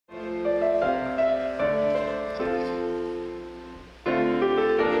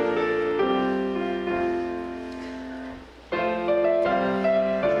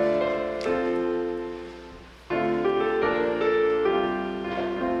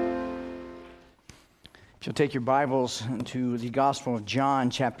If you'll take your Bibles to the Gospel of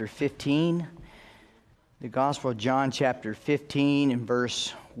John, chapter 15. The Gospel of John, chapter 15, and verse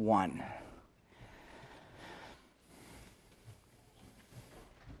 1.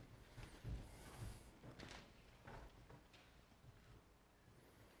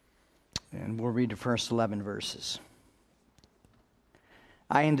 And we'll read the first 11 verses.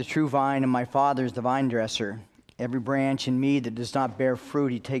 I am the true vine, and my Father is the vine dresser. Every branch in me that does not bear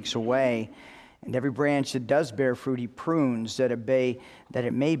fruit, he takes away. And every branch that does bear fruit, he prunes, that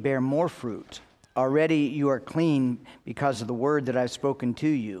it may bear more fruit. Already you are clean because of the word that I've spoken to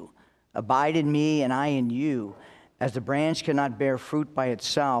you. Abide in me, and I in you. As the branch cannot bear fruit by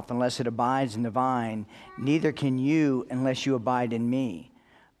itself unless it abides in the vine, neither can you unless you abide in me.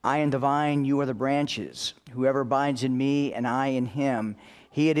 I am the vine, you are the branches. Whoever abides in me, and I in him,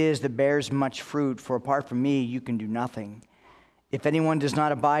 he it is that bears much fruit, for apart from me you can do nothing. If anyone does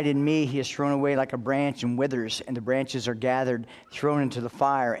not abide in me, he is thrown away like a branch and withers, and the branches are gathered, thrown into the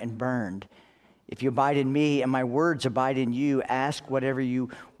fire, and burned. If you abide in me, and my words abide in you, ask whatever you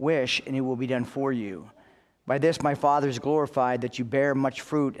wish, and it will be done for you. By this my Father is glorified, that you bear much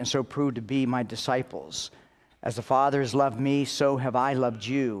fruit, and so prove to be my disciples. As the Father has loved me, so have I loved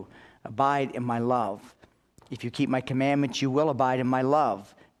you. Abide in my love. If you keep my commandments, you will abide in my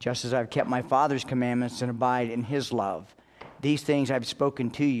love, just as I've kept my Father's commandments and abide in his love. These things I've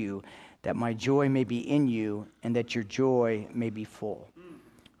spoken to you, that my joy may be in you, and that your joy may be full.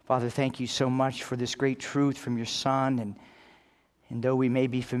 Father, thank you so much for this great truth from your Son. And though we may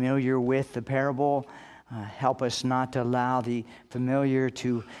be familiar with the parable, help us not to allow the familiar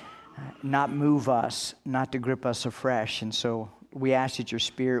to not move us, not to grip us afresh. And so we ask that your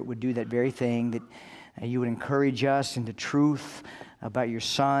Spirit would do that very thing, that you would encourage us in the truth about your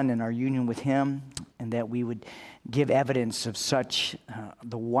Son and our union with him, and that we would give evidence of such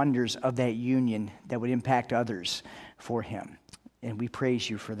the wonders of that union that would impact others for him. And we praise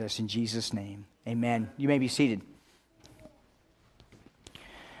you for this in Jesus' name. Amen. You may be seated.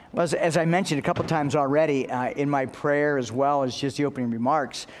 Well, as I mentioned a couple times already in my prayer, as well as just the opening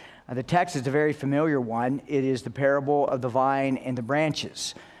remarks, the text is a very familiar one. It is the parable of the vine and the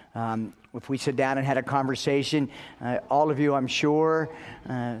branches. If we sit down and had a conversation, all of you, I'm sure,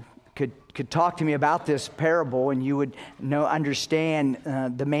 could talk to me about this parable, and you would understand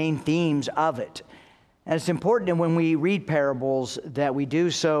the main themes of it. And it's important that when we read parables that we do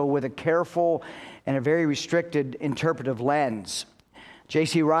so with a careful and a very restricted interpretive lens.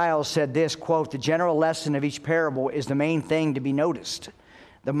 J.C. Ryle said this, quote, "The general lesson of each parable is the main thing to be noticed.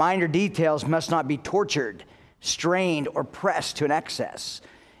 The minor details must not be tortured, strained, or pressed to an excess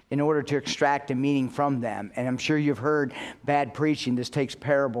in order to extract a meaning from them." And I'm sure you've heard bad preaching. This takes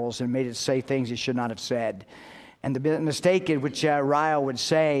parables and made it say things it should not have said. And the mistake in which Ryle would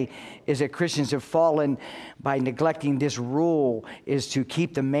say is that Christians have fallen by neglecting this rule, is to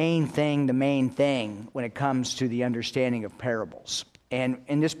keep the main thing when it comes to the understanding of parables. And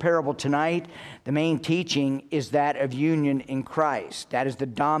in this parable tonight, the main teaching is that of union in Christ. That is the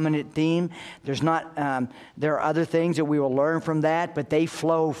dominant theme. There are other things that we will learn from that, but they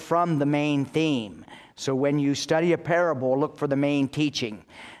flow from the main theme. So when you study a parable, look for the main teaching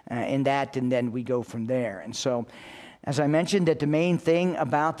in that, and then we go from there. And so, as I mentioned, that the main thing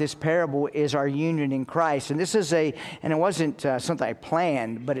about this parable is our union in Christ. And this is and it wasn't something I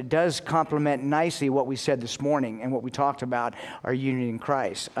planned, but it does complement nicely what we said this morning and what we talked about, our union in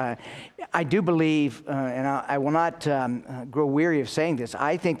Christ. I do believe, and I will not grow weary of saying this,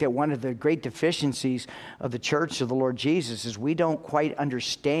 I think that one of the great deficiencies of the church of the Lord Jesus is we don't quite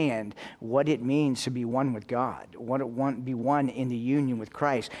understand what it means to be one with God, be one in the union with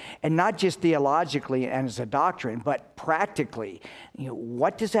Christ. And not just theologically and as a doctrine, but practically,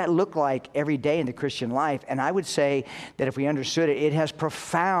 what does that look like every day in the Christian life? And I would say that if we understood it, it has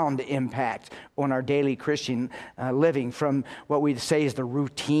profound impact on our daily Christian living, from what we say is the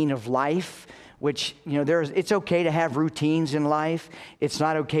routine of life, which, it's okay to have routines in life. It's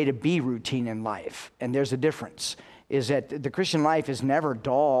not okay to be routine in life. And there's a difference, is that the Christian life is never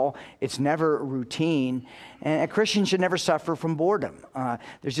dull. It's never routine. And a Christian should never suffer from boredom.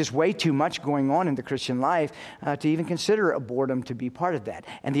 There's just way too much going on in the Christian life to even consider a boredom to be part of that.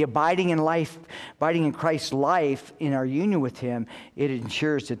 And the abiding in Christ's life, in our union with him, it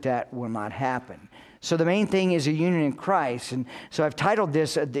ensures that will not happen. So the main thing is a union in Christ. And so I've titled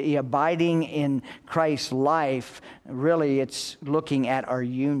this, The Abiding in Christ's Life. Really, it's looking at our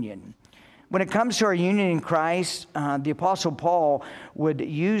union. When it comes to our union in Christ, the Apostle Paul would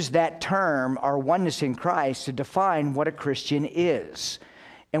use that term, our oneness in Christ, to define what a Christian is.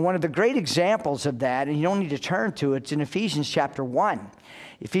 And one of the great examples of that, and you don't need to turn to it, it's in Ephesians chapter 1.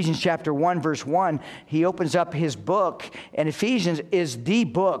 Ephesians chapter 1, verse 1, he opens up his book, and Ephesians is the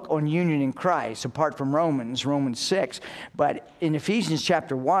book on union in Christ, apart from Romans 6. But in Ephesians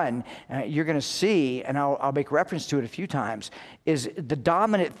chapter 1, you're going to see, and I'll make reference to it a few times, is the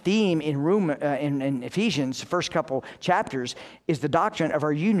dominant theme in Ephesians, the first couple chapters, is the doctrine of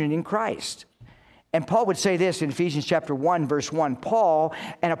our union in Christ. And Paul would say this in Ephesians chapter 1, verse 1, Paul,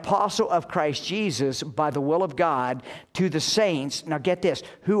 an apostle of Christ Jesus, by the will of God, to the saints, now get this,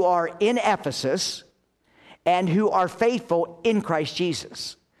 who are in Ephesus and who are faithful in Christ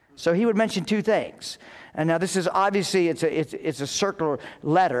Jesus. So he would mention two things. And now this is obviously, it's a circular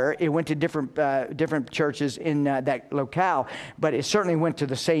letter. It went to different churches in that locale, but it certainly went to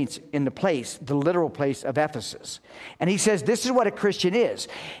the saints in the literal place of Ephesus. And he says, this is what a Christian is.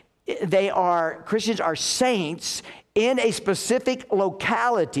 Christians are saints in a specific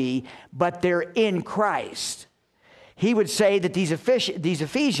locality, but they're in Christ. He would say that these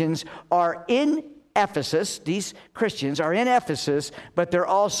Ephesians are in Ephesus, these Christians are in Ephesus, but they're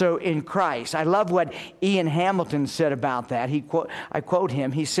also in Christ. I love what Ian Hamilton said about that. I quote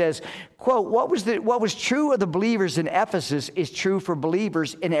him. He says, quote, what was true of the believers in Ephesus is true for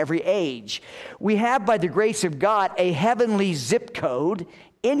believers in every age. We have, by the grace of God, a heavenly zip code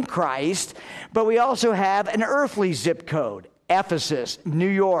in Christ, but we also have an earthly zip code. Ephesus, New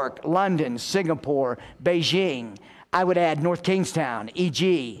York, London, Singapore, Beijing. I would add North Kingstown,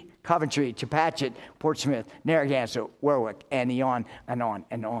 E.G., Coventry, Chepachet, Portsmouth, Narragansett, Warwick, and on and on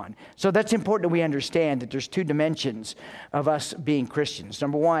and on. So that's important that we understand that there's two dimensions of us being Christians.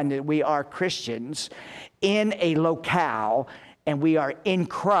 Number one, that we are Christians in a locale, and we are in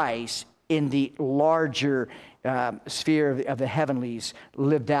Christ in the larger sphere of the heavenlies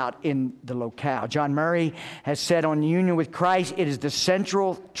lived out in the locale. John Murray has said on union with Christ, it is the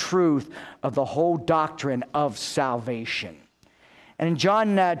central truth of the whole doctrine of salvation. And in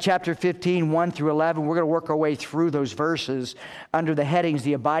John chapter 15, 1 through 11, we're going to work our way through those verses under the headings,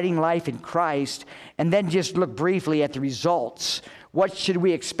 the abiding life in Christ, and then just look briefly at the results. What should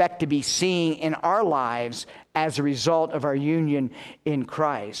we expect to be seeing in our lives as a result of our union in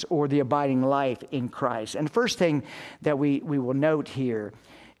Christ, or the abiding life in Christ? And the first thing that we will note here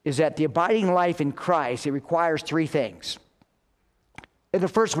is that the abiding life in Christ, it requires three things. And the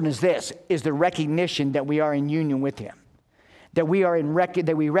first one is this, is the recognition that we are in union with Him. That we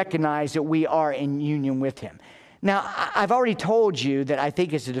recognize that we are in union with Him. Now, I've already told you that I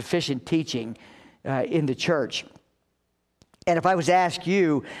think it's a deficient teaching in the church. And if I was to ask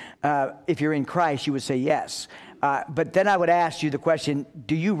you if you're in Christ, you would say yes. But then I would ask you the question,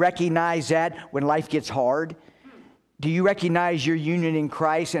 do you recognize that when life gets hard? Do you recognize your union in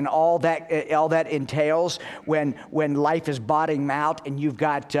Christ and all that entails when life is bottoming out and you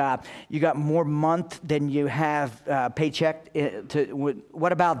got more month than you have paycheck?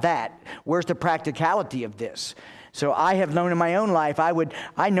 What about that? Where's the practicality of this? So I have known in my own life,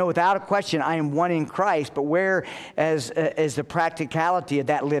 I know without a question I am one in Christ, but where is the practicality of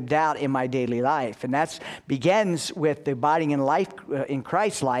that lived out in my daily life? And that begins with the abiding in life, in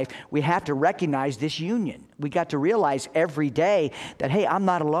Christ's life. We have to recognize this union. We got to realize every day that, hey, I'm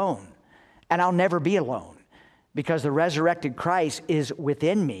not alone, and I'll never be alone. Because the resurrected Christ is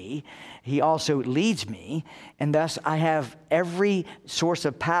within me. He also leads me. And thus I have every source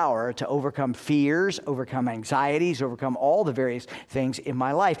of power to overcome fears, overcome anxieties, overcome all the various things in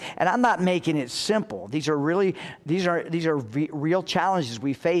my life. And I'm not making it simple. These are real challenges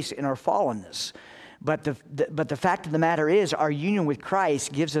we face in our fallenness. But the fact of the matter is, our union with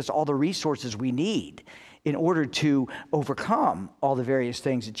Christ gives us all the resources we need in order to overcome all the various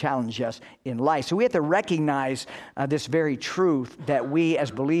things that challenge us in life. So we have to recognize this very truth that we as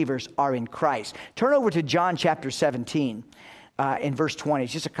believers are in Christ. Turn over to John chapter 17 in verse 20.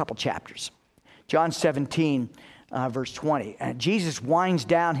 It's just a couple chapters. John 17, verse 20. Jesus winds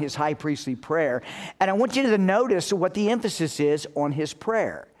down his high priestly prayer. And I want you to notice what the emphasis is on his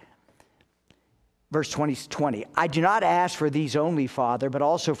prayer. Verse 20, I do not ask for these only, Father, but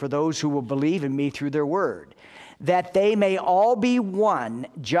also for those who will believe in me through their word, that they may all be one,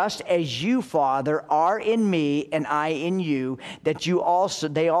 just as you, Father, are in me and I in you, that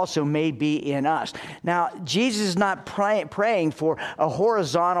they also may be in us. Now, Jesus is not praying for a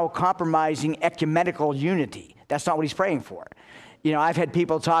horizontal, compromising, ecumenical unity. That's not what he's praying for. You know, I've had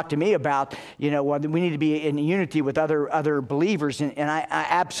people talk to me about, well, we need to be in unity with other believers, and I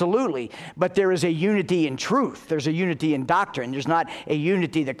absolutely. But there is a unity in truth. There's a unity in doctrine. There's not a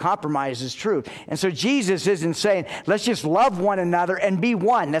unity that compromises truth. And so Jesus isn't saying, let's just love one another and be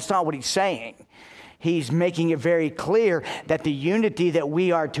one. That's not what he's saying. He's making it very clear that the unity that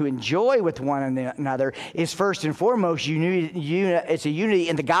we are to enjoy with one another is first and foremost it's a unity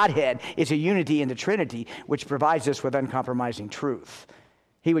in the Godhead. It's a unity in the Trinity, which provides us with uncompromising truth.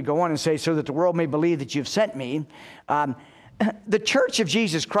 He would go on and say, so that the world may believe that you've sent me. The Church of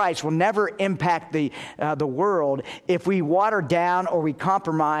Jesus Christ will never impact the world if we water down or we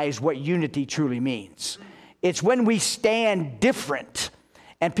compromise what unity truly means. It's when we stand different.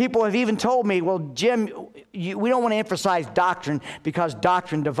 And people have even told me, well, Jim, we don't want to emphasize doctrine because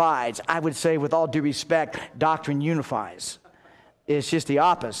doctrine divides. I would say, with all due respect, doctrine unifies. It's just the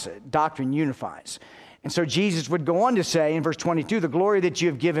opposite. Doctrine unifies. And so Jesus would go on to say in verse 22, the glory that you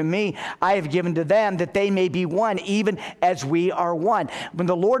have given me, I have given to them, that they may be one, even as we are one. When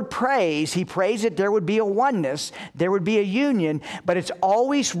the Lord prays, he prays that there would be a oneness, there would be a union, but it's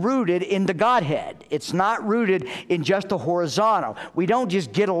always rooted in the Godhead. It's not rooted in just a horizontal. We don't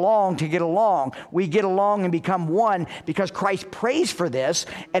just get along to get along. We get along and become one because Christ prays for this,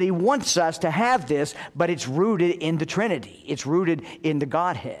 and he wants us to have this, but it's rooted in the Trinity. It's rooted in the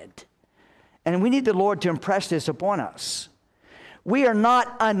Godhead. And we need the Lord to impress this upon us. We are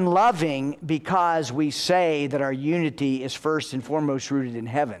not unloving because we say that our unity is first and foremost rooted in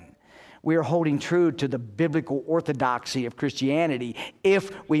heaven. We are holding true to the biblical orthodoxy of Christianity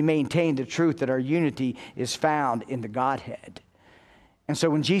if we maintain the truth that our unity is found in the Godhead. And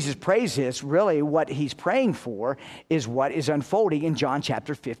so when Jesus prays this, really what he's praying for is what is unfolding in John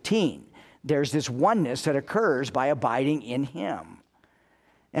chapter 15. There's this oneness that occurs by abiding in him.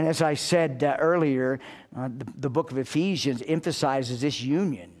 And as I said earlier, the book of Ephesians emphasizes this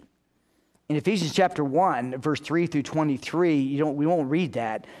union. In Ephesians chapter 1, verse 3 through 23, we won't read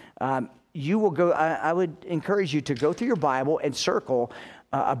that. You will go. I would encourage you to go through your Bible and circle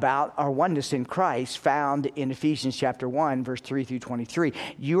about our oneness in Christ found in Ephesians chapter 1, verse 3 through 23.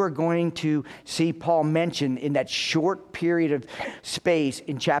 You are going to see Paul mention in that short period of space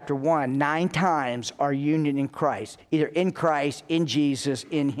in chapter 1, 9 times our union in Christ, either in Christ, in Jesus,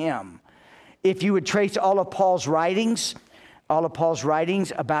 in him. If you would trace all of Paul's writings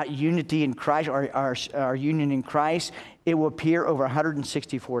about unity in Christ, our union in Christ, it will appear over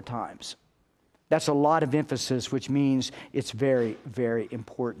 164 times. That's a lot of emphasis, which means it's very, very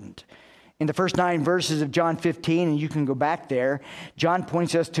important. In the first 9 verses of John 15, and you can go back there, John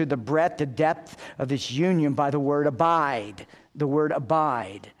points us to the breadth, the depth of this union by the word abide. The word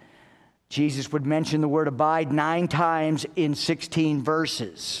abide. Jesus would mention the word abide 9 times in 16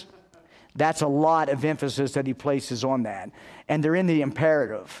 verses. That's a lot of emphasis that he places on that. And they're in the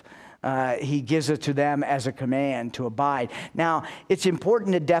imperative. He gives it to them as a command to abide. Now, it's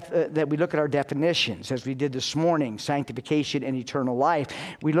important that we look at our definitions, as we did this morning, sanctification and eternal life.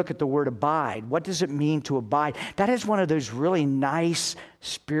 We look at the word abide. What does it mean to abide? That is one of those really nice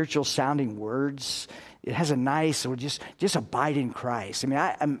spiritual sounding words. It has a nice, or just abide in Christ.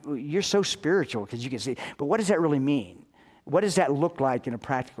 I mean, you're so spiritual because you can see, but what does that really mean? What does that look like in a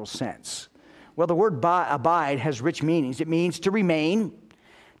practical sense? Well, the word abide has rich meanings. It means to remain,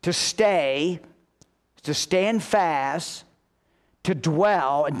 to stay, to stand fast, to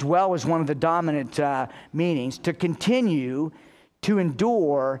dwell, and dwell is one of the dominant meanings, to continue, to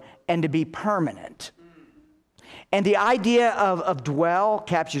endure, and to be permanent. And the idea of dwell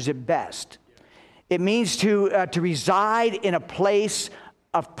captures it best. It means to reside in a place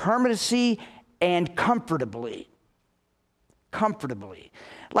of permanency and comfortably. Comfortably.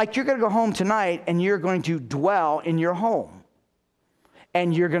 Like you're going to go home tonight and you're going to dwell in your home.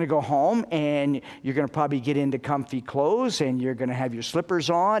 And you're going to go home and you're going to probably get into comfy clothes and you're going to have your slippers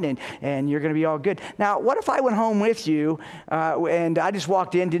on and you're going to be all good. Now, what if I went home with you and I just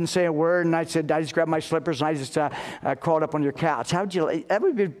walked in, didn't say a word, and I just grabbed my slippers and I just crawled up on your couch? That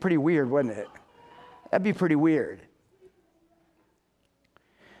would be pretty weird, wouldn't it? That'd be pretty weird.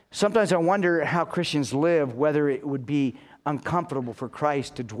 Sometimes I wonder how Christians live, whether it would be uncomfortable for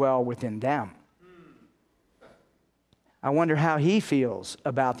Christ to dwell within them. I wonder how he feels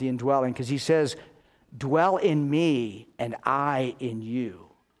about the indwelling, because he says, dwell in me and I in you.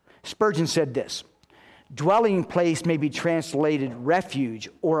 Spurgeon said this, dwelling place may be translated refuge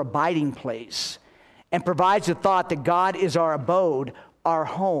or abiding place, and provides the thought that God is our abode, our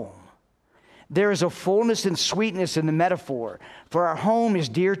home. There is a fullness and sweetness in the metaphor, for our home is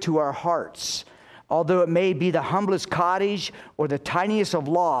dear to our hearts. Although it may be the humblest cottage or the tiniest of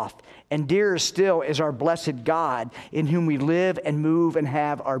loft, and dearer still is our blessed God, in whom we live and move and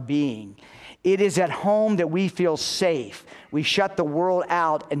have our being. It is at home that we feel safe. We shut the world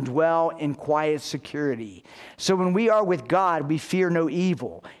out and dwell in quiet security. So when we are with God, we fear no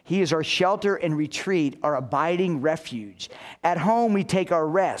evil. He is our shelter and retreat, our abiding refuge. At home, we take our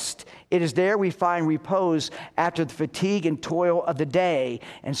rest. It is there we find repose after the fatigue and toil of the day.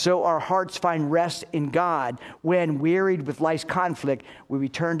 And so our hearts find rest in God. When wearied with life's conflict, we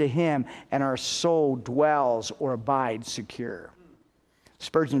return to Him, and our soul dwells or abides secure.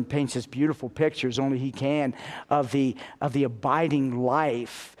 Spurgeon paints this beautiful picture, as only he can, of the abiding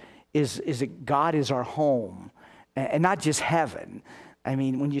life is that God is our home, and not just heaven. I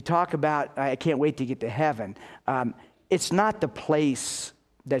mean, when you talk about, I can't wait to get to heaven, it's not the place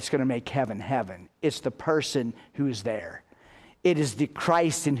that's going to make heaven heaven. It's the person who is there. It is the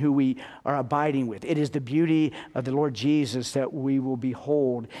Christ in who we are abiding with. It is the beauty of the Lord Jesus that we will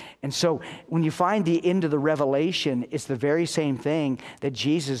behold. And so when you find the end of the revelation, it's the very same thing that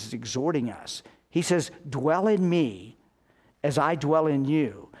Jesus is exhorting us. He says, dwell in me as I dwell in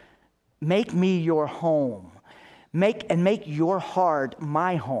you. Make me your home. Make your heart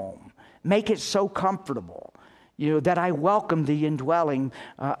my home. Make it so comfortable, that I welcome the indwelling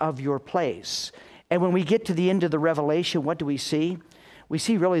of your place. And when we get to the end of the revelation, what do we see? We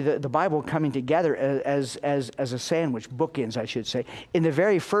see really the Bible coming together as a sandwich, bookends, I should say. In the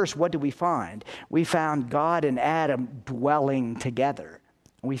very first, what do we find? We found God and Adam dwelling together.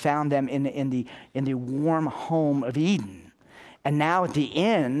 We found them in the warm home of Eden. And now at the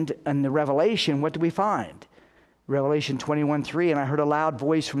end, in the revelation, what do we find? Revelation 21:3, and I heard a loud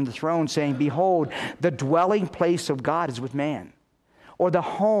voice from the throne saying, behold, the dwelling place of God is with man. Or the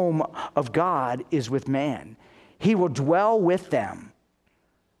home of God is with man. He will dwell with them.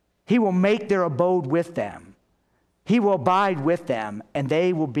 He will make their abode with them. He will abide with them, and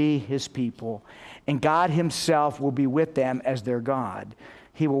they will be His people. And God Himself will be with them as their God.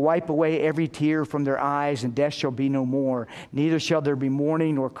 He will wipe away every tear from their eyes, and death shall be no more. Neither shall there be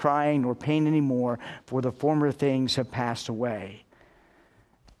mourning, nor crying, nor pain anymore, for the former things have passed away.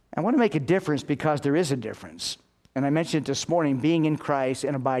 I want to make a difference because there is a difference. And I mentioned it this morning, being in Christ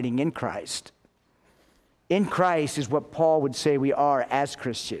and abiding in Christ. In Christ is what Paul would say we are as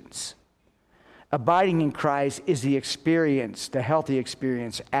Christians. Abiding in Christ is the experience, the healthy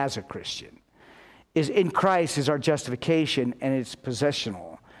experience as a Christian. In Christ is our justification, and it's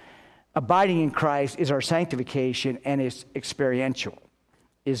possessional. Abiding in Christ is our sanctification, and it's experiential.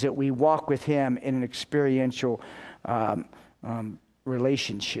 Is that we walk with Him in an experiential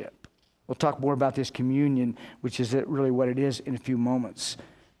relationship. We'll talk more about this communion, which is really what it is, in a few moments.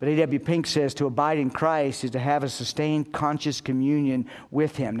 But A.W. Pink says to abide in Christ is to have a sustained conscious communion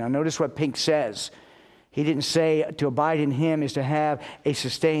with Him. Now notice what Pink says. He didn't say to abide in Him is to have a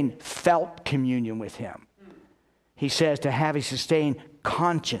sustained felt communion with Him. He says to have a sustained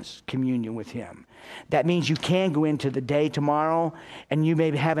conscious communion with Him. That means you can go into the day tomorrow and you may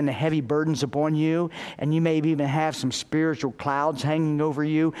be having the heavy burdens upon you, and you may even have some spiritual clouds hanging over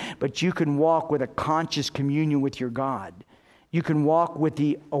you, but you can walk with a conscious communion with your God. You can walk with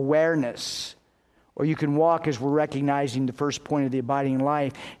the awareness, or you can walk, as we're recognizing the first point of the abiding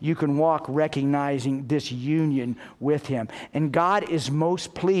life, you can walk recognizing this union with Him. And God is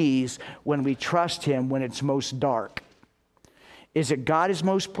most pleased when we trust Him when it's most dark. Is that God is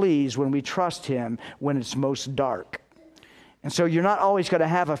most pleased when we trust Him when it's most dark. And so you're not always going to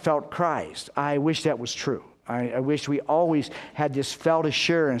have a felt Christ. I wish that was true. I wish we always had this felt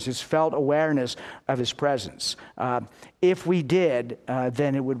assurance, this felt awareness of His presence. If we did,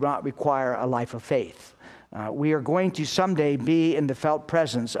 then it would not require a life of faith. We are going to someday be in the felt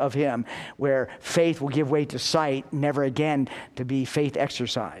presence of Him, where faith will give way to sight, never again to be faith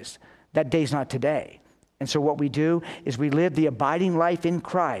exercised. That day's not today. And so what we do is we live the abiding life in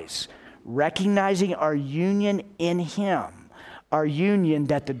Christ, recognizing our union in Him, our union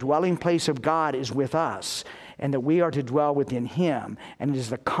that the dwelling place of God is with us, and that we are to dwell within Him. And it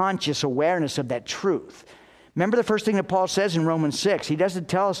is the conscious awareness of that truth. Remember the first thing that Paul says in Romans 6. He doesn't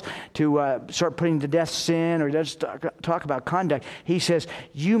tell us to start putting to death sin, or he doesn't talk about conduct. He says,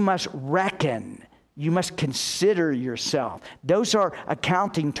 you must reckon, you must consider yourself. Those are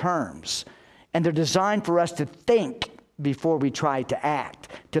accounting terms. And they're designed for us to think before we try to act,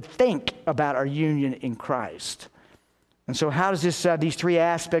 to think about our union in Christ. And so how does these three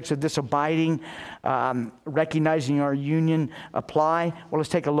aspects of this abiding, recognizing our union apply? Well, let's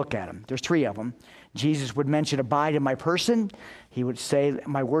take a look at them. There's three of them. Jesus would mention abide in my person. He would say,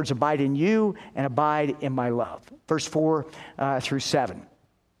 my words abide in you, and abide in my love. Verse 4 through 7.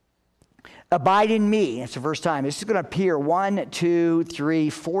 Abide in me. It's the first time. This is going to appear 1, 2, 3,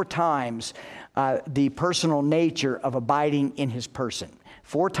 4 times. The personal nature of abiding in His person.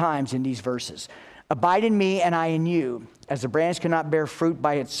 4 times in these verses. Abide in me and I in you. As the branch cannot bear fruit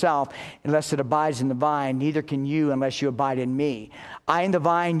by itself unless it abides in the vine, neither can you unless you abide in me. I am the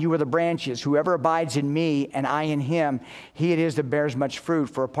vine, you are the branches. Whoever abides in me and I in him, he it is that bears much fruit.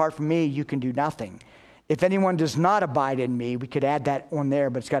 For apart from me, you can do nothing. If anyone does not abide in me, we could add that on there,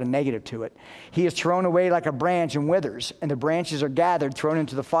 but it's got a negative to it. He is thrown away like a branch and withers, and the branches are gathered, thrown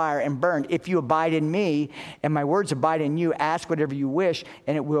into the fire, and burned. If you abide in me, and my words abide in you, ask whatever you wish,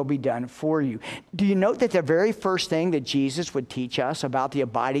 and it will be done for you. Do you note that the very first thing that Jesus would teach us about the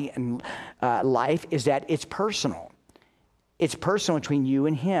abiding in life is that it's personal? It's personal between you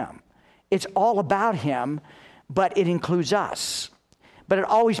and him. It's all about him, but it includes us. But it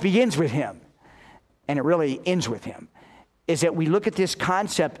always begins with him. And it really ends with him, is that we look at this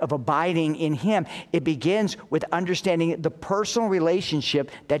concept of abiding in him. It begins with understanding the personal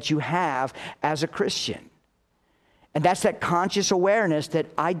relationship that you have as a Christian. And that's that conscious awareness that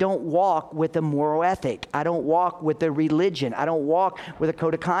I don't walk with a moral ethic. I don't walk with a religion. I don't walk with a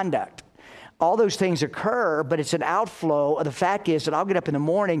code of conduct. All those things occur, but it's an outflow of the fact is that I'll get up in the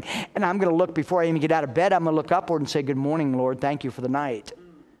morning and I'm going to look before I even get out of bed. I'm going to look upward and say, good morning, Lord. Thank you for the night.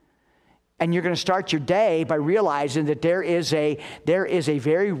 And you're going to start your day by realizing that there is a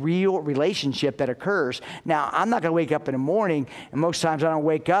very real relationship that occurs. Now, I'm not going to wake up in the morning, and most times I don't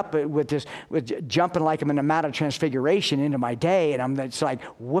wake up with jumping like I'm in the Mount of Transfiguration into my day, and it's like,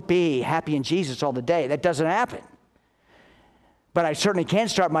 whoopee, happy in Jesus all the day. That doesn't happen. But I certainly can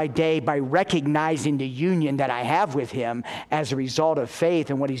start my day by recognizing the union that I have with him as a result of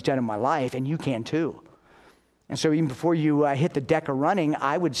faith and what he's done in my life, and you can too. And so even before you hit the deck of running,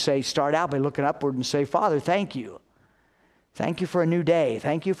 I would say start out by looking upward and say, Father, thank you. Thank you for a new day.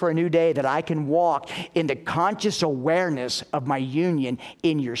 Thank you for a new day that I can walk in the conscious awareness of my union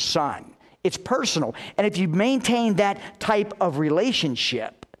in your Son. It's personal. And if you maintain that type of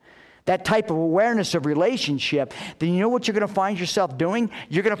relationship, that type of awareness of relationship, then you know what you're going to find yourself doing?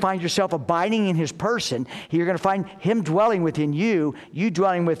 You're going to find yourself abiding in his person. You're going to find him dwelling within you, you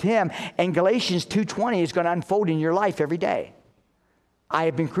dwelling with him. And Galatians 2:20 is going to unfold in your life every day. I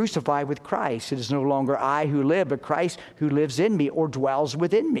have been crucified with Christ. It is no longer I who live, but Christ who lives in me or dwells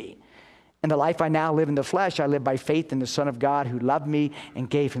within me. And the life I now live in the flesh, I live by faith in the Son of God who loved me and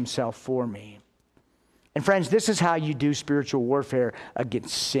gave himself for me. And friends, this is how you do spiritual warfare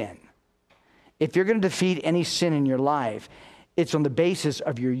against sin. If you're going to defeat any sin in your life, it's on the basis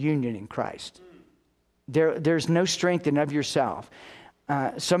of your union in Christ. There's no strength in of yourself.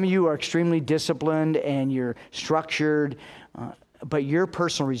 Some of you are extremely disciplined and you're structured, but your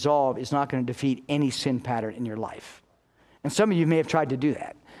personal resolve is not going to defeat any sin pattern in your life. And some of you may have tried to do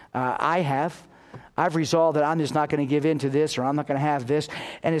that. I have. I've resolved that I'm just not going to give in to this or I'm not going to have this.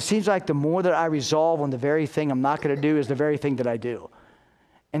 And it seems like the more that I resolve on the very thing I'm not going to do is the very thing that I do.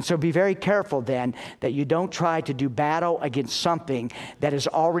 And so be very careful then that you don't try to do battle against something that has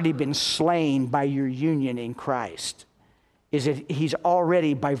already been slain by your union in Christ. Is that he's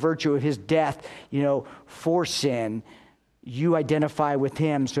already, by virtue of his death, for sin, you identify with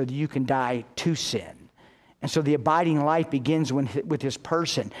him so that you can die to sin. And so the abiding life begins with his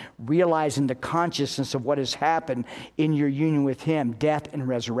person, realizing the consciousness of what has happened in your union with him, death and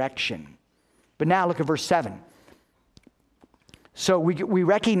resurrection. But now look at verse 7. So we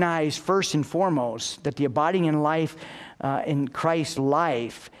recognize first and foremost that the abiding in life, in Christ's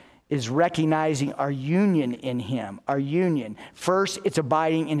life, is recognizing our union in him, our union. First, it's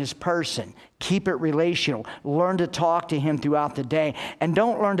abiding in his person. Keep it relational. Learn to talk to him throughout the day. And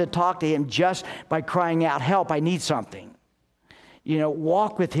don't learn to talk to him just by crying out, help, I need something.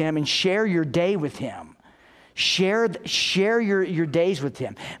 Walk with him and share your day with him. Share your days with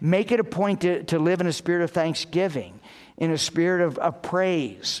him. Make it a point to live in a spirit of thanksgiving, in a spirit of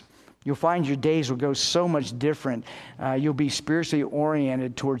praise. You'll find your days will go so much different. You'll be spiritually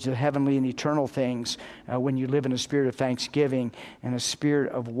oriented towards the heavenly and eternal things when you live in a spirit of thanksgiving and a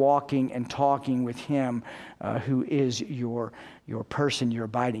spirit of walking and talking with him who is your person you're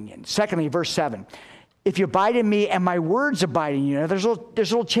abiding in. Secondly, verse 7. If you abide in me and my words abide in you. Now, there's a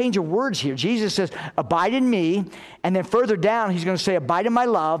little change of words here. Jesus says, abide in me. And then further down, he's going to say, abide in my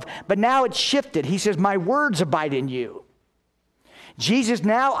love. But now it's shifted. He says, my words abide in you. Jesus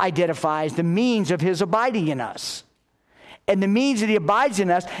now identifies the means of his abiding in us. And the means that he abides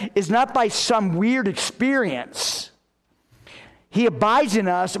in us is not by some weird experience. He abides in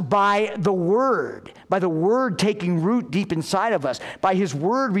us by the Word taking root deep inside of us, by his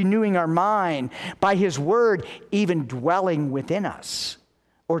Word renewing our mind, by his Word even dwelling within us,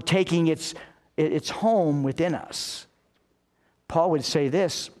 or taking its home within us. Paul would say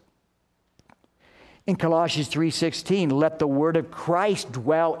this. In Colossians 3:16, let the word of Christ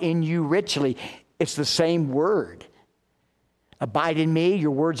dwell in you richly. It's the same word. Abide in me,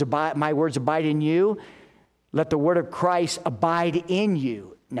 my words abide in you. Let the word of Christ abide in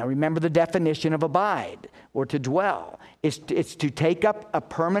you. Now remember the definition of abide or to dwell. It's to take up a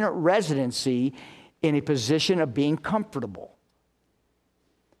permanent residency in a position of being comfortable.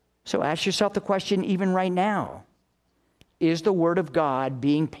 So ask yourself the question even right now. Is the word of God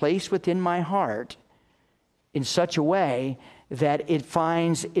being placed within my heart in such a way that it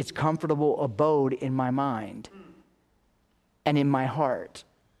finds its comfortable abode in my mind and in my heart?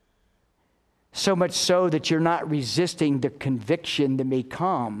 So much so that you're not resisting the conviction that may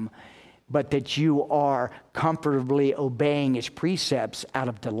come, but that you are comfortably obeying its precepts out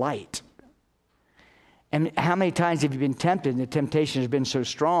of delight. And how many times have you been tempted, and the temptation has been so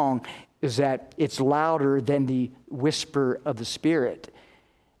strong, is that it's louder than the whisper of the Spirit.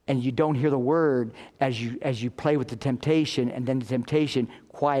 And you don't hear the word as you play with the temptation, and then the temptation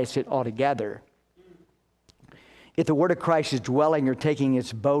quiets it altogether. If the word of Christ is dwelling or taking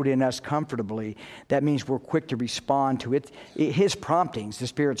its abode in us comfortably, that means we're quick to respond to his promptings, the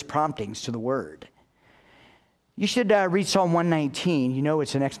Spirit's promptings to the word. You should read Psalm 119. You know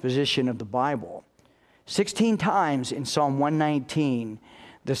it's an exposition of the Bible. 16 times in Psalm 119,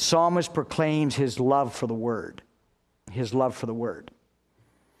 the psalmist proclaims his love for the word. His love for the word.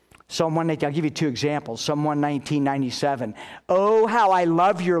 Psalm 119, I'll give you two examples. Psalm 119:97. Oh, how I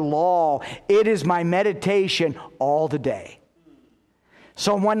love your law. It is my meditation all the day.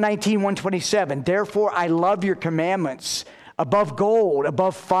 Psalm 119:127. Therefore, I love your commandments above gold,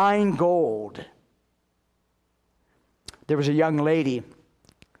 above fine gold. There was a young lady.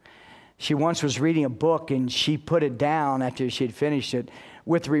 She once was reading a book, and she put it down after she had finished it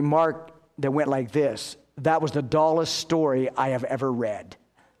with a remark that went like this: that was the dullest story I have ever read.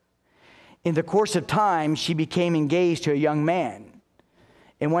 In the course of time, she became engaged to a young man.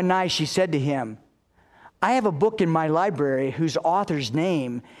 And one night she said to him, I have a book in my library whose author's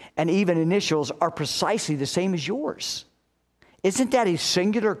name and even initials are precisely the same as yours. Isn't that a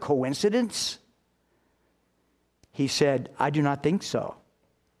singular coincidence? He said, I do not think so.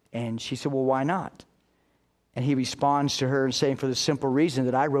 And she said, well, why not? And he responds to her saying, for the simple reason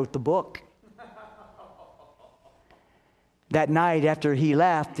that I wrote the book. That night after he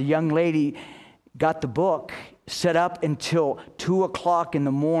left, the young lady got the book, set up until 2 o'clock in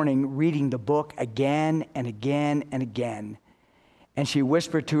the morning reading the book again and again and again. And she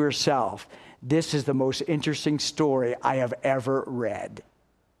whispered to herself, this is the most interesting story I have ever read.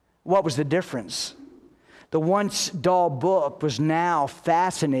 What was the difference? The once dull book was now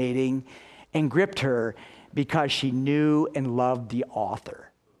fascinating and gripped her because she knew and loved the author.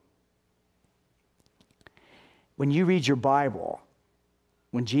 When you read your Bible,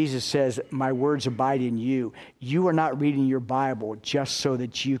 when Jesus says, my words abide in you, you are not reading your Bible just so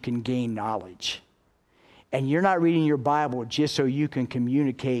that you can gain knowledge. And you're not reading your Bible just so you can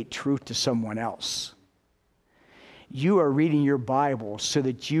communicate truth to someone else. You are reading your Bible so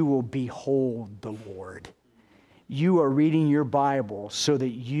that you will behold the Lord. You are reading your Bible so that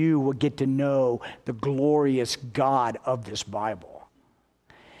you will get to know the glorious God of this Bible.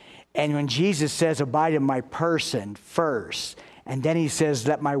 And when Jesus says, abide in my person first, and then he says,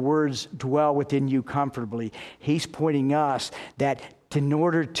 let my words dwell within you comfortably, he's pointing us that in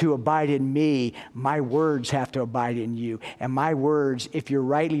order to abide in me, my words have to abide in you. And my words, if you're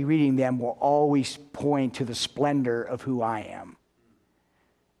rightly reading them, will always point to the splendor of who I am.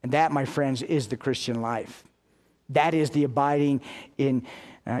 And that, my friends, is the Christian life. That is the abiding in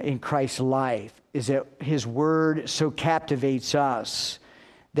Christ's life, is that his word so captivates us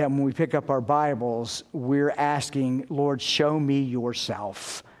that when we pick up our Bibles, we're asking, Lord, show me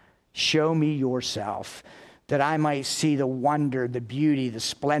yourself. Show me yourself, that I might see the wonder, the beauty, the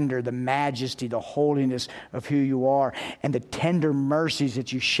splendor, the majesty, the holiness of who you are, and the tender mercies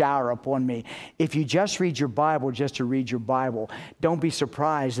that you shower upon me. If you just read your Bible just to read your Bible, don't be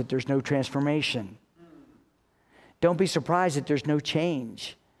surprised that there's no transformation. Don't be surprised that there's no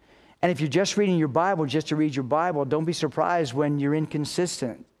change. And if you're just reading your Bible just to read your Bible, don't be surprised when you're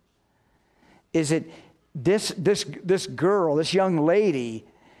inconsistent. Is it this girl, this young lady,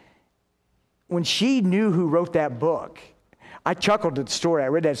 when she knew who wrote that book, I chuckled at the story. I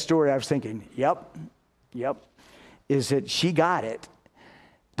read that story. I was thinking, yep. Is that she got it.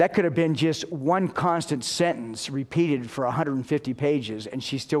 That could have been just one constant sentence repeated for 150 pages, and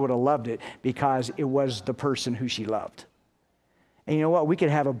she still would have loved it because it was the person who she loved. And you know what? We could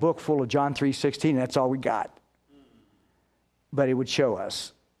have a book full of John 3:16, and that's all we got. But it would show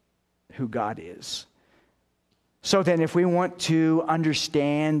us who God is. So then if we want to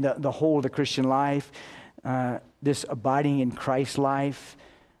understand the whole of the Christian life, this abiding in Christ life,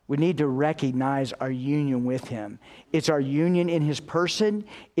 we need to recognize our union with him. It's our union in his person.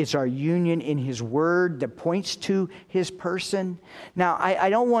 It's our union in his word that points to his person. Now, I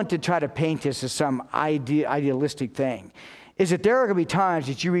don't want to try to paint this as some idealistic thing. Is that there are going to be times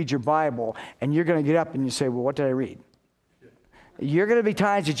that you read your Bible and you're going to get up and you say, well, what did I read? You're going to be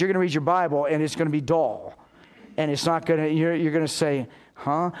times that you're going to read your Bible and it's going to be dull. And it's not going to, you're going to say,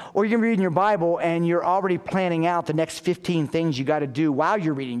 huh? Or you're going to be reading your Bible and you're already planning out the next 15 things you got to do while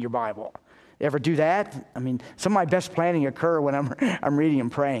you're reading your Bible. Ever do that? I mean, some of my best planning occur when I'm reading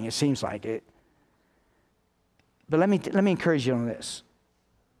and praying. It seems like it. But let me encourage you on this.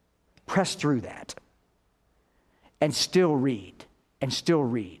 Press through that. And still read. And still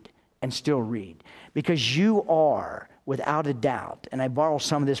read. And still read. Because you are, without a doubt, and I borrow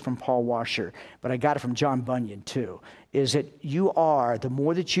some of this from Paul Washer, but I got it from John Bunyan too, is that you are, the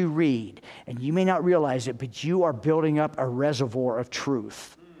more that you read, and you may not realize it, but you are building up a reservoir of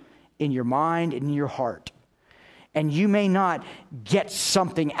truth in your mind and in your heart. And you may not get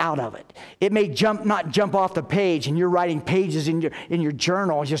something out of it. It may not jump off the page and you're writing pages in your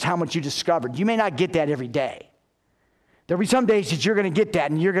journal just how much you discovered. You may not get that every day. There'll be some days that you're going to get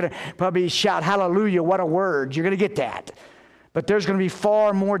that and you're going to probably shout, hallelujah, what a word. You're going to get that. But there's going to be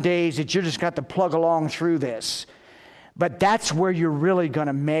far more days that you're just got to plug along through this. But that's where you're really going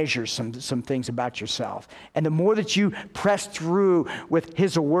to measure some things about yourself. And the more that you press through with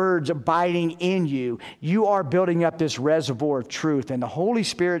his words abiding in you, you are building up this reservoir of truth. And the Holy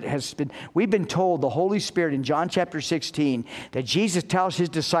Spirit we've been told the Holy Spirit in John chapter 16, that Jesus tells his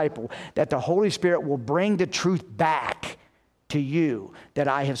disciple that the Holy Spirit will bring the truth back to you that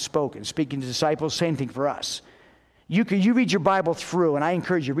I have spoken. Speaking to disciples, same thing for us. You read your Bible through, and I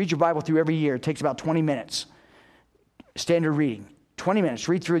encourage you, read your Bible through every year. It takes about 20 minutes. Standard reading. 20 minutes.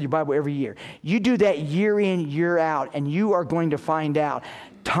 Read through your Bible every year. You do that year in, year out, and you are going to find out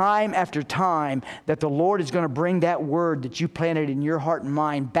time after time that the Lord is going to bring that word that you planted in your heart and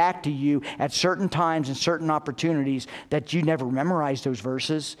mind back to you at certain times and certain opportunities that you never memorized those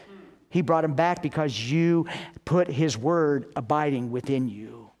verses. He brought them back because you put his word abiding within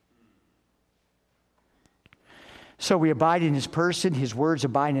you. So we abide in his person. His words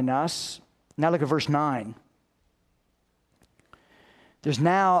abide in us. Now look at verse 9. There's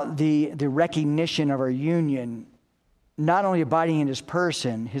now the recognition of our union, not only abiding in his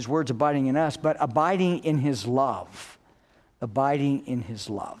person, his words abiding in us, but abiding in his love. Abiding in his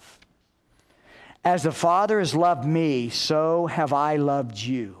love. As the Father has loved me, so have I loved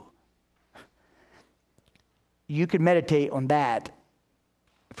you. You could meditate on that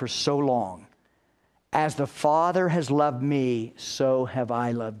for so long. As the Father has loved me, so have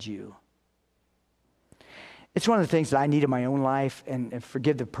I loved you. It's one of the things that I need in my own life, and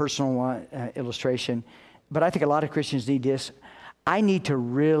forgive the personal illustration, but I think a lot of Christians need this. I need to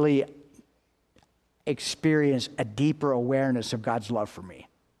really experience a deeper awareness of God's love for me.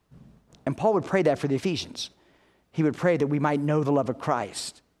 And Paul would pray that for the Ephesians. He would pray that we might know the love of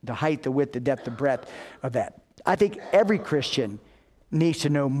Christ, the height, the width, the depth, the breadth of that. I think every Christian needs to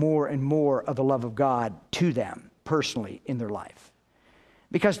know more and more of the love of God to them personally in their life.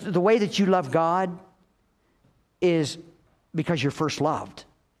 Because the way that you love God is because you're first loved.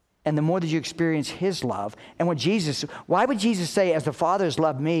 And the more that you experience his love, and why would Jesus say, as the Father has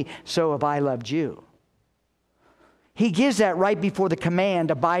loved me, so have I loved you? He gives that right before the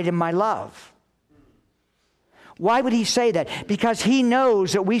command, abide in my love. Why would he say that? Because he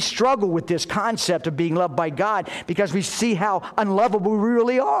knows that we struggle with this concept of being loved by God because we see how unlovable we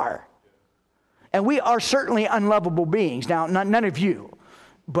really are. And we are certainly unlovable beings. Now, none of you,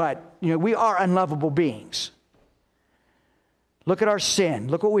 but we are unlovable beings. Look at our sin.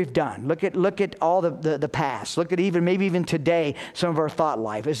 Look what we've done. Look at all the past. Look at maybe even today, some of our thought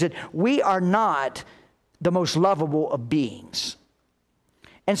life. Is that we are not the most lovable of beings.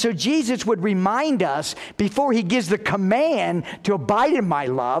 And so Jesus would remind us before he gives the command to abide in my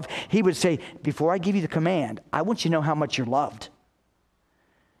love, he would say, before I give you the command, I want you to know how much you're loved.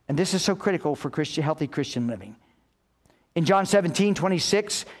 And this is so critical for healthy Christian living. In John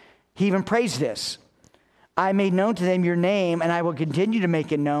 17:26, he even prays this. I made known to them your name, and I will continue to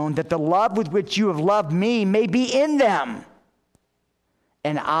make it known, that the love with which you have loved me may be in them,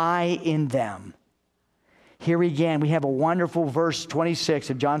 and I in them. Here again, we have a wonderful verse 26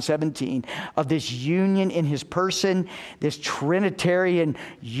 of John 17 of this union in his person, this Trinitarian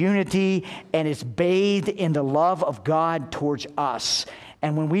unity, and it's bathed in the love of God towards us.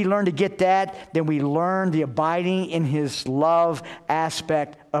 And when we learn to get that, then we learn the abiding in his love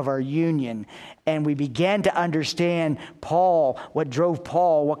aspect of our union. And we began to understand Paul, what drove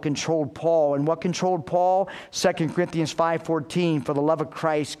Paul, what controlled Paul. And what controlled Paul? 2 Corinthians 5:14, for the love of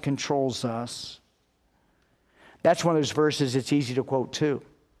Christ controls us. That's one of those verses it's easy to quote too.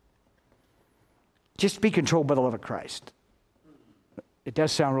 Just be controlled by the love of Christ. It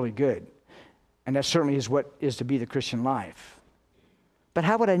does sound really good. And that certainly is what is to be the Christian life. But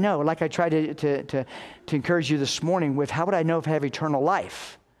how would I know? Like I tried to encourage you this morning with, how would I know if I have eternal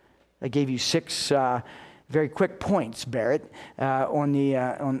life? I gave you 6 very quick points, Barrett,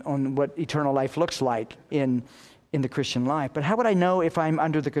 on what eternal life looks like in the Christian life. But how would I know if I'm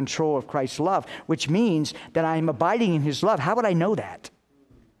under the control of Christ's love, which means that I'm abiding in his love? How would I know that?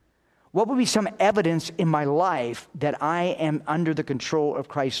 What would be some evidence in my life that I am under the control of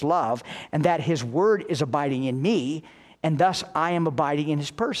Christ's love and that his word is abiding in me, and thus I am abiding in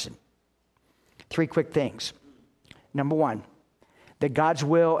his person? 3 quick things. Number 1, that God's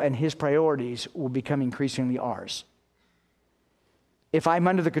will and his priorities will become increasingly ours. If I'm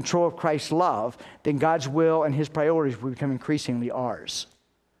under the control of Christ's love, then God's will and his priorities will become increasingly ours.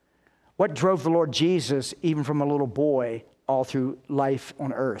 What drove the Lord Jesus, even from a little boy, all through life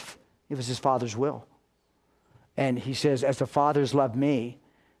on earth? It was his Father's will. And he says, as the Father's loved me,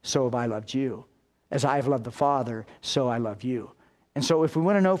 so have I loved you. As I have loved the Father, so I love you. And so if we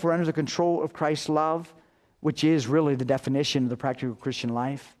want to know if we're under the control of Christ's love, which is really the definition of the practical Christian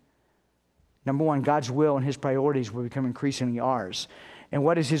life, number 1, God's will and his priorities will become increasingly ours. And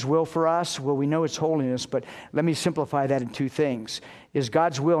what is his will for us? Well, we know it's holiness, but let me simplify that in 2 things. Is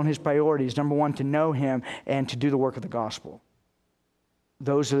God's will and his priorities, number 1, to know him and to do the work of the gospel.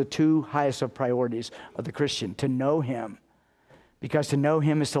 Those are the 2 highest of priorities of the Christian, to know him. Because to know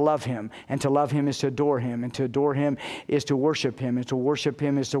him is to love him, and to love him is to adore him, and to adore him is to worship him, and to worship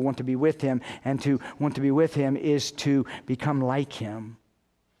him is to want to be with him, and to want to be with him is to become like him.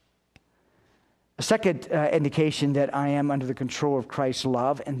 A second indication that I am under the control of Christ's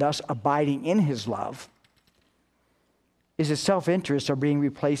love, and thus abiding in his love, is that self-interests are being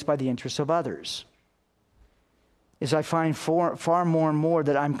replaced by the interests of others. Is I find far more and more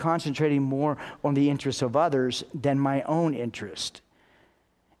that I'm concentrating more on the interests of others than my own interest.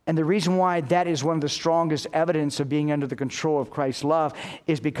 And the reason why that is one of the strongest evidence of being under the control of Christ's love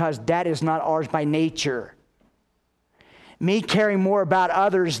is because that is not ours by nature. Me caring more about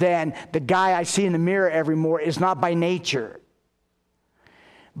others than the guy I see in the mirror every morning is not by nature.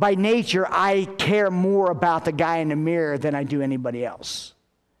 By nature, I care more about the guy in the mirror than I do anybody else.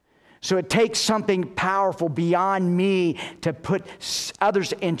 So it takes something powerful beyond me to put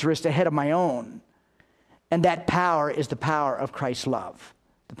others' interest ahead of my own. And that power is the power of Christ's love,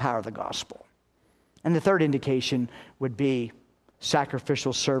 the power of the gospel. And the third indication would be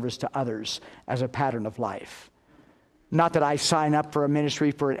sacrificial service to others as a pattern of life. Not that I sign up for a ministry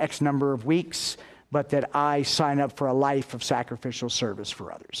for an X number of weeks, but that I sign up for a life of sacrificial service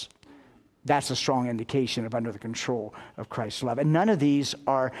for others. That's a strong indication of under the control of Christ's love. And none of these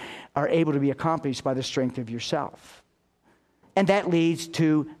are able to be accomplished by the strength of yourself. And that leads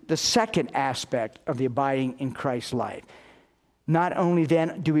to the second aspect of the abiding in Christ's life. Not only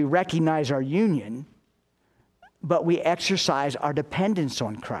then do we recognize our union, but we exercise our dependence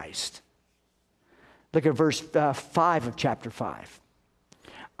on Christ. Look at verse 5 of chapter 5.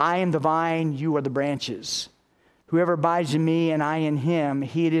 I am the vine, you are the branches. Whoever abides in me and I in him,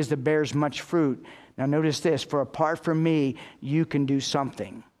 he it is that bears much fruit. Now notice this, for apart from me, you can do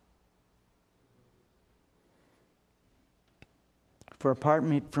something. For apart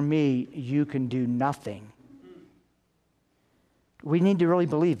from me, you can do nothing. We need to really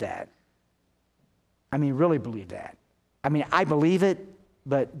believe that. I mean, really believe that. I mean, I believe it,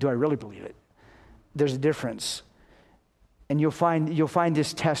 but do I really believe it? There's a difference. And you'll find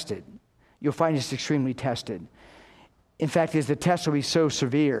this tested. You'll find this extremely tested. In fact, the test will be so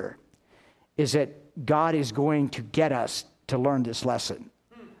severe is that God is going to get us to learn this lesson.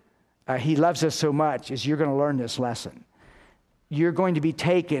 He loves us so much as you're going to learn this lesson. You're going to be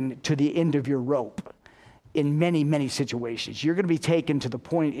taken to the end of your rope in many, many situations. You're going to be taken to the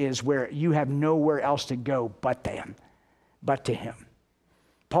point is where you have nowhere else to go but to him.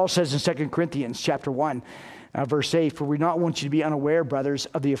 Paul says in 2 Corinthians chapter 1, verse 8, for we not want you to be unaware, brothers,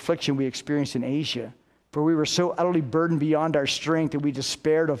 of the affliction we experienced in Asia. For we were so utterly burdened beyond our strength that we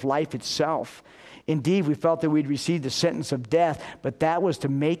despaired of life itself. Indeed, we felt that we'd received the sentence of death, but that was to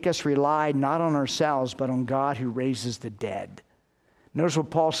make us rely not on ourselves, but on God who raises the dead. Notice what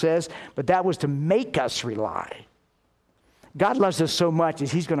Paul says, but that was to make us rely. God loves us so much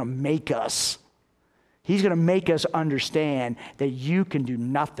that he's going to make us. He's going to make us understand that you can do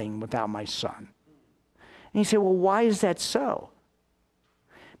nothing without my Son. And you say, well, why is that so?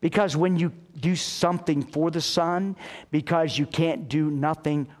 Because when you do something for the Son, because you can't do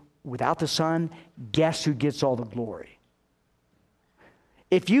nothing without the Son, guess who gets all the glory?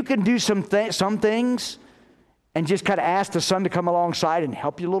 If you can do some things and just kind of ask the Son to come alongside and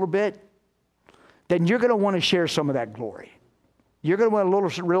help you a little bit, then you're going to want to share some of that glory. You're going to want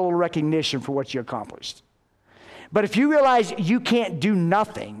a little recognition for what you accomplished. But if you realize you can't do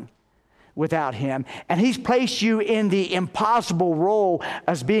nothing without him, and he's placed you in the impossible role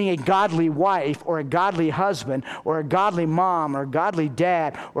as being a godly wife or a godly husband or a godly mom or a godly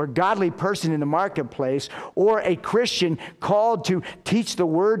dad or a godly person in the marketplace or a Christian called to teach the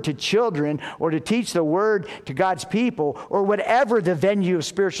word to children or to teach the word to God's people or whatever the venue of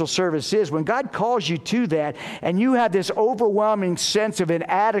spiritual service is, when God calls you to that and you have this overwhelming sense of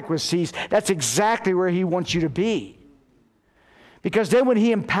inadequacies, that's exactly where he wants you to be. Because then when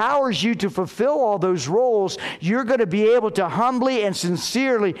he empowers you to fulfill all those roles, you're going to be able to humbly and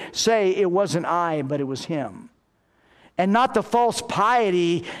sincerely say, it wasn't I, but it was him. And not the false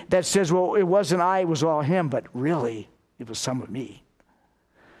piety that says, well, it wasn't I, it was all him, but really, it was some of me.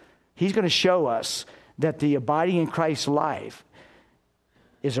 He's going to show us that the abiding in Christ's life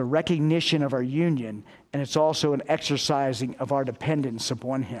is a recognition of our union, and it's also an exercising of our dependence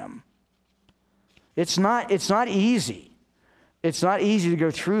upon him. It's not easy. It's not easy to go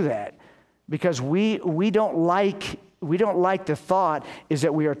through that because we don't like the thought is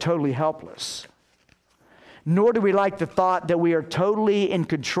that we are totally helpless. Nor do we like the thought that we are totally in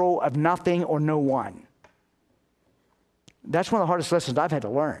control of nothing or no one. That's one of the hardest lessons I've had to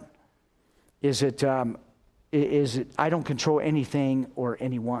learn. Is that I don't control anything or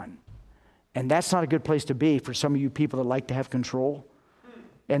anyone. And that's not a good place to be for some of you people that like to have control.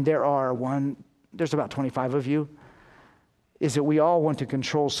 And there's about 25 of you. Is that we all want to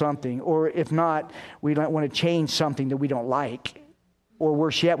control something, or if not, we don't want to change something that we don't like, or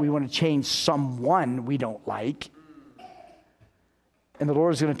worse yet, we want to change someone we don't like. And the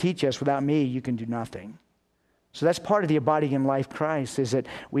Lord is going to teach us, without me, you can do nothing. So that's part of the abiding in life Christ, is that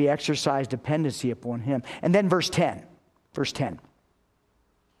we exercise dependency upon him. And then verse 10.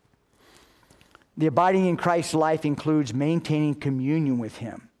 The abiding in Christ's life includes maintaining communion with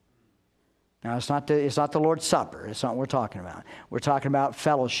him. Now, it's not the Lord's Supper. It's not what we're talking about. We're talking about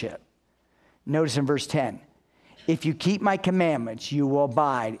fellowship. Notice in verse 10, if you keep my commandments, you will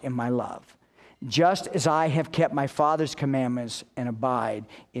abide in my love, just as I have kept my Father's commandments and abide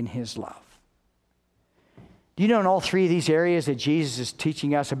in his love. Do you know in all three of these areas that Jesus is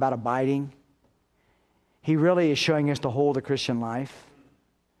teaching us about abiding, he really is showing us the whole of the Christian life.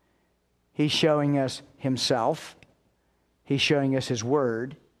 He's showing us himself. He's showing us his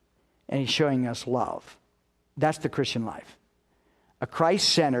word. And he's showing us love. That's the Christian life. A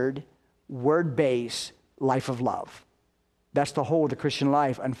Christ-centered, word-based life of love. That's the whole of the Christian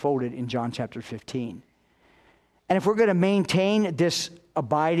life unfolded in John chapter 15. And if we're going to maintain this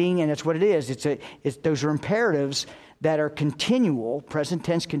abiding, and that's what it is, those are imperatives that are continual, present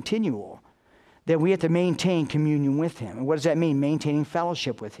tense continual, then we have to maintain communion with him. And what does that mean? Maintaining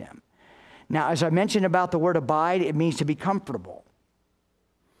fellowship with him. Now, as I mentioned about the word abide, it means to be comfortable.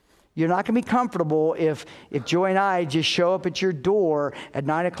 You're not going to be comfortable if Joy and I just show up at your door at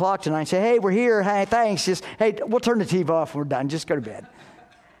 9 o'clock tonight and say, hey, we're here. Hey, thanks. Hey, we'll turn the TV off when we're done. Just go to bed.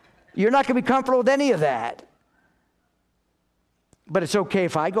 You're not going to be comfortable with any of that. But it's okay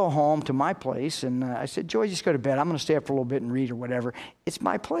if I go home to my place and I said, Joy, just go to bed. I'm going to stay up for a little bit and read or whatever. It's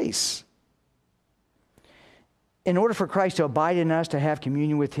my place. In order for Christ to abide in us, to have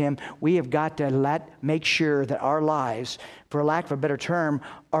communion with him, we have got to make sure that our lives, for lack of a better term,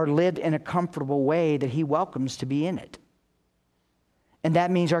 are lived in a comfortable way that he welcomes to be in it. And that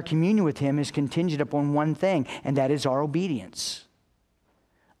means our communion with him is contingent upon one thing, and that is our obedience.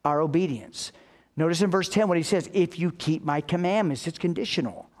 Our obedience. Notice in verse 10 what he says, if you keep my commandments, it's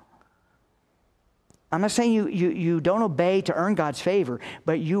conditional. I'm not saying you don't obey to earn God's favor,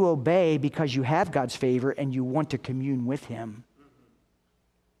 but you obey because you have God's favor and you want to commune with him.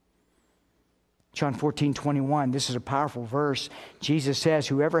 John 14:21, this is a powerful verse. Jesus says,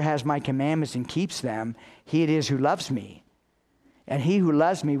 whoever has my commandments and keeps them, he it is who loves me. And he who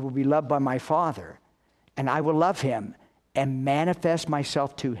loves me will be loved by my Father, and I will love him and manifest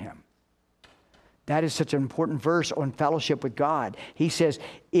myself to him. That is such an important verse on fellowship with God. He says,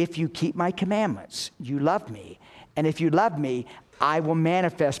 if you keep my commandments, you love me. And if you love me, I will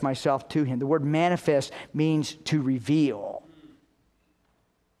manifest myself to him. The word manifest means to reveal.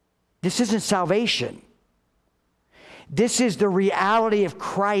 This isn't salvation. This is the reality of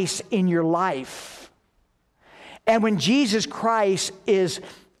Christ in your life. And when Jesus Christ is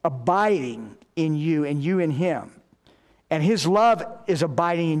abiding in you and you in him, and his love is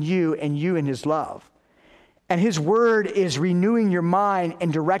abiding in you and you in his love, and his word is renewing your mind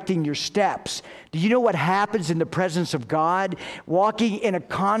and directing your steps, do you know what happens in the presence of God? Walking in a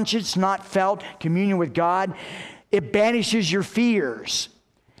conscious, not felt communion with God, it banishes your fears.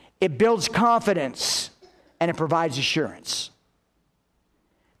 It builds confidence, and it provides assurance.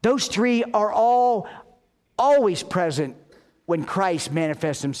 Those three are always present when Christ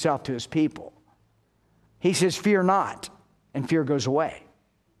manifests himself to his people. He says, fear not, and fear goes away.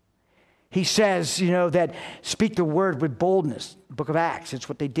 He says, that speak the word with boldness. The book of Acts, it's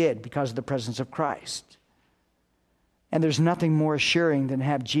what they did because of the presence of Christ. And there's nothing more assuring than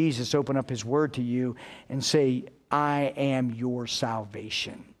have Jesus open up his word to you and say, I am your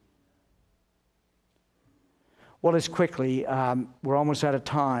salvation. Well, let's quickly, we're almost out of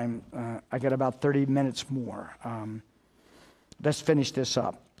time. I got about 30 minutes more. Let's finish this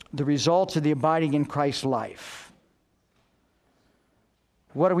up. The results of the abiding in Christ's life.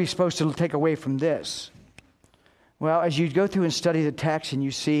 What are we supposed to take away from this? Well, as you go through and study the text and you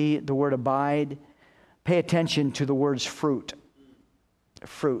see the word abide, pay attention to the words fruit.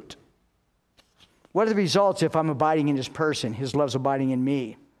 Fruit. What are the results if I'm abiding in this person? His love's abiding in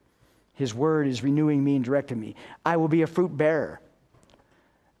me. His word is renewing me and directing me. I will be a fruit bearer.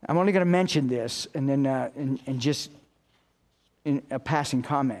 I'm only going to mention this and then just in a passing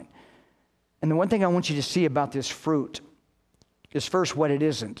comment. And the one thing I want you to see about this fruit is first what it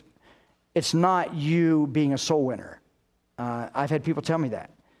isn't. It's not you being a soul winner. I've had people tell me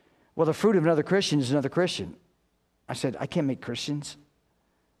that. Well, the fruit of another Christian is another Christian. I said, I can't make Christians.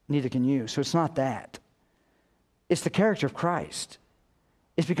 Neither can you. So it's not that. It's the character of Christ.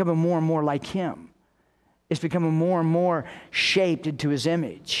 It's becoming more and more like him. It's becoming more and more shaped into his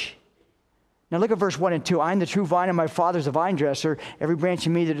image. Now look at verse 1 and 2. I am the true vine, and my Father is the vine dresser. Every branch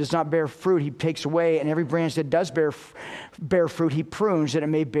in me that does not bear fruit, he takes away. And every branch that does bear fruit, he prunes, that it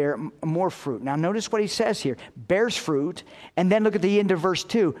may bear more fruit. Now notice what he says here. Bears fruit. And then look at the end of verse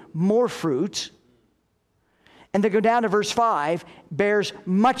 2. More fruit. And then go down to verse 5. Bears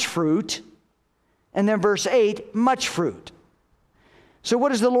much fruit. And then verse 8. Much fruit. So what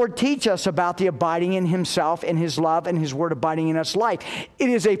does the Lord teach us about the abiding in himself and his love and his word abiding in us life? It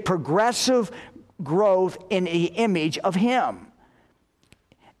is a progressive growth in the image of him.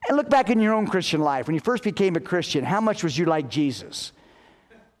 And look back in your own Christian life. When you first became a Christian, how much was you like Jesus?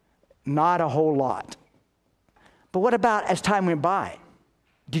 Not a whole lot. But what about as time went by?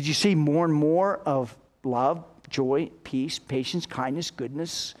 Did you see more and more of love, joy, peace, patience, kindness,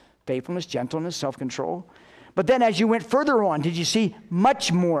 goodness, faithfulness, gentleness, self-control? But then as you went further on, did you see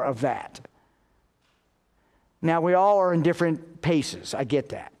much more of that? Now, we all are in different paces. I get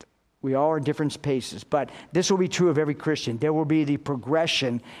that. We all are in different paces. But this will be true of every Christian. There will be the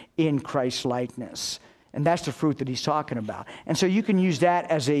progression in Christ's likeness. And that's the fruit that he's talking about. And so you can use that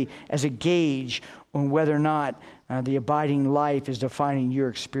as a gauge on whether or not the abiding life is defining your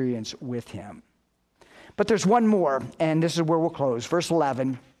experience with him. But there's one more, and this is where we'll close. Verse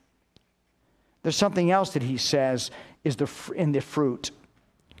 11. There's something else that he says is in the fruit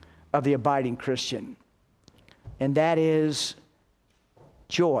of the abiding Christian. And that is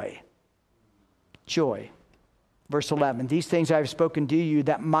joy. Joy. Verse 11. These things I have spoken to you,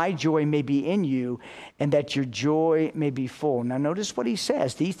 that my joy may be in you, and that your joy may be full. Now notice what he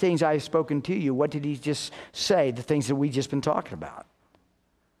says. These things I have spoken to you. What did he just say? The things that we've just been talking about.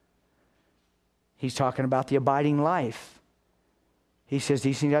 He's talking about the abiding life. He says,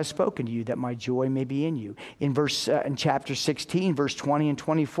 these things I've spoken to you, that my joy may be in you. In chapter 16, verse 20 and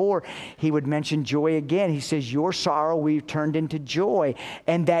 24, he would mention joy again. He says, your sorrow we've turned into joy,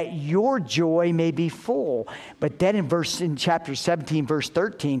 and that your joy may be full. But then in chapter 17, verse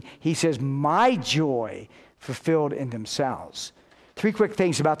 13, he says, my joy fulfilled in themselves. Three quick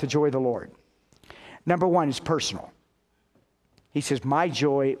things about the joy of the Lord. Number one is personal. He says, my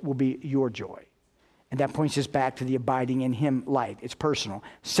joy will be your joy. And that points us back to the abiding in him life. It's personal.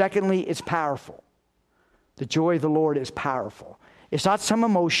 Secondly, it's powerful. The joy of the Lord is powerful. It's not some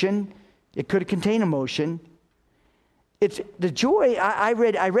emotion. It could contain emotion. It's the joy. I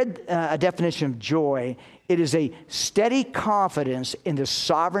read a definition of joy. It is a steady confidence in the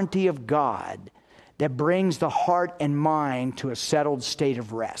sovereignty of God that brings the heart and mind to a settled state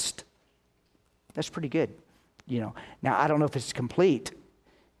of rest. That's pretty good. Now, I don't know if it's complete,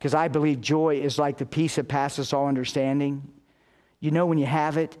 because I believe joy is like the peace that passes all understanding. You know when you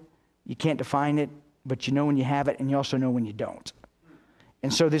have it, you can't define it, but you know when you have it, and you also know when you don't.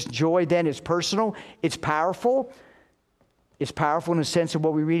 And so this joy then is personal. It's powerful. It's powerful in the sense of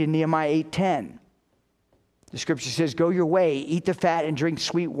what we read in Nehemiah 8:10. The scripture says, "Go your way, eat the fat and drink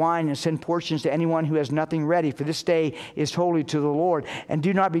sweet wine, and send portions to anyone who has nothing ready, for this day is holy to the Lord. And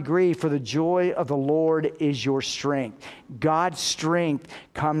do not be grieved, for the joy of the Lord is your strength." God's strength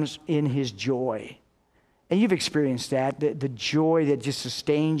comes in his joy. And you've experienced that, the joy that just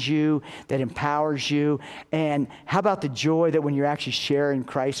sustains you, that empowers you. And how about the joy that when you're actually sharing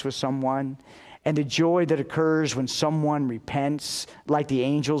Christ with someone? And the joy that occurs when someone repents, like the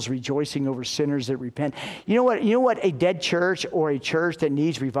angels rejoicing over sinners that repent. You know what a dead church or a church that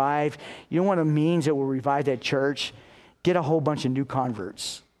needs revived, you know what it means that will revive that church? Get a whole bunch of new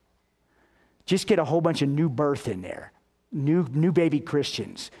converts. Just get a whole bunch of new birth in there. New baby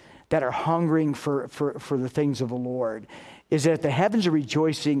Christians that are hungering for the things of the Lord. Is that if the heavens are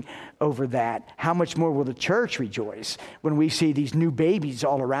rejoicing over that, how much more will the church rejoice when we see these new babies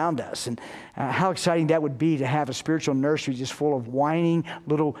all around us? And how exciting that would be to have a spiritual nursery just full of whining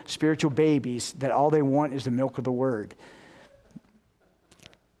little spiritual babies that all they want is the milk of the word.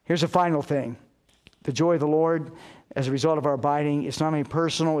 Here's a final thing. The joy of the Lord, as a result of our abiding, it's not only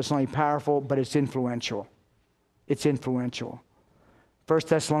personal, it's not only powerful, but it's influential. It's influential. 1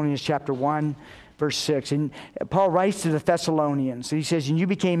 Thessalonians chapter 1, verse 6. And Paul writes to the Thessalonians, and he says, "And you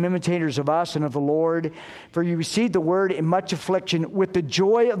became imitators of us and of the Lord, for you received the word in much affliction with the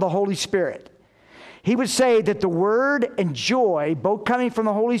joy of the Holy Spirit." He would say that the word and joy, both coming from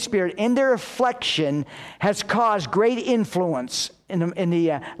the Holy Spirit, in their affliction has caused great influence in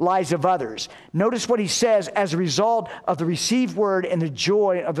the lives of others. Notice what he says as a result of the received word and the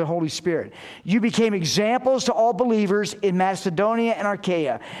joy of the Holy Spirit. "You became examples to all believers in Macedonia and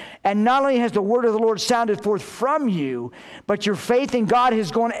Achaia. And not only has the word of the Lord sounded forth from you, but your faith in God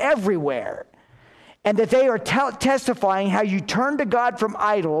has gone everywhere. And that they are testifying how you turned to God from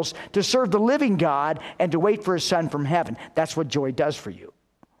idols to serve the living God and to wait for his Son from heaven." That's what joy does for you.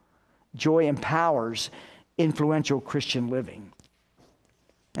 Joy empowers influential Christian living.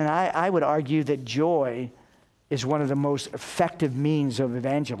 And I would argue that joy is one of the most effective means of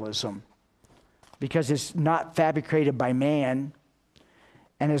evangelism, because it's not fabricated by man.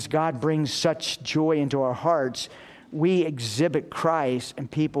 And as God brings such joy into our hearts, we exhibit Christ,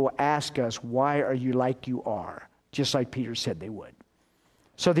 and people ask us, "Why are you like you are?" Just like Peter said they would.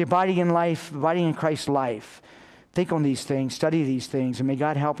 So the abiding in Christ's life, think on these things, study these things, and may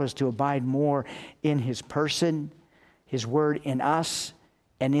God help us to abide more in his person, his word in us,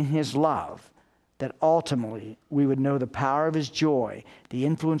 and in his love, that ultimately we would know the power of his joy, the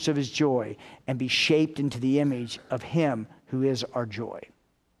influence of his joy, and be shaped into the image of him who is our joy.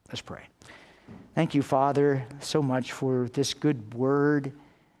 Let's pray. Thank you, Father, so much for this good word.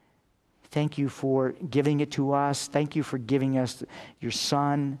 Thank you for giving it to us. Thank you for giving us your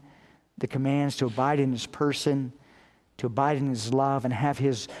Son, the commands to abide in his person, to abide in his love, and have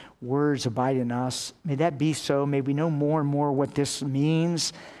his words abide in us. May that be so. May we know more and more what this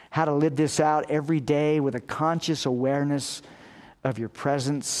means, how to live this out every day with a conscious awareness of your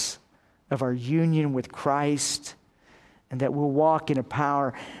presence, of our union with Christ, and that we'll walk in a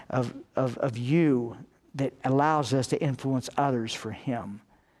power of you that allows us to influence others for him.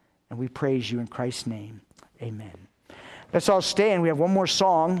 And we praise you in Christ's name. Amen. Let's all stand. We have one more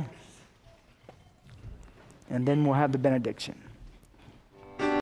song, and then we'll have the benediction.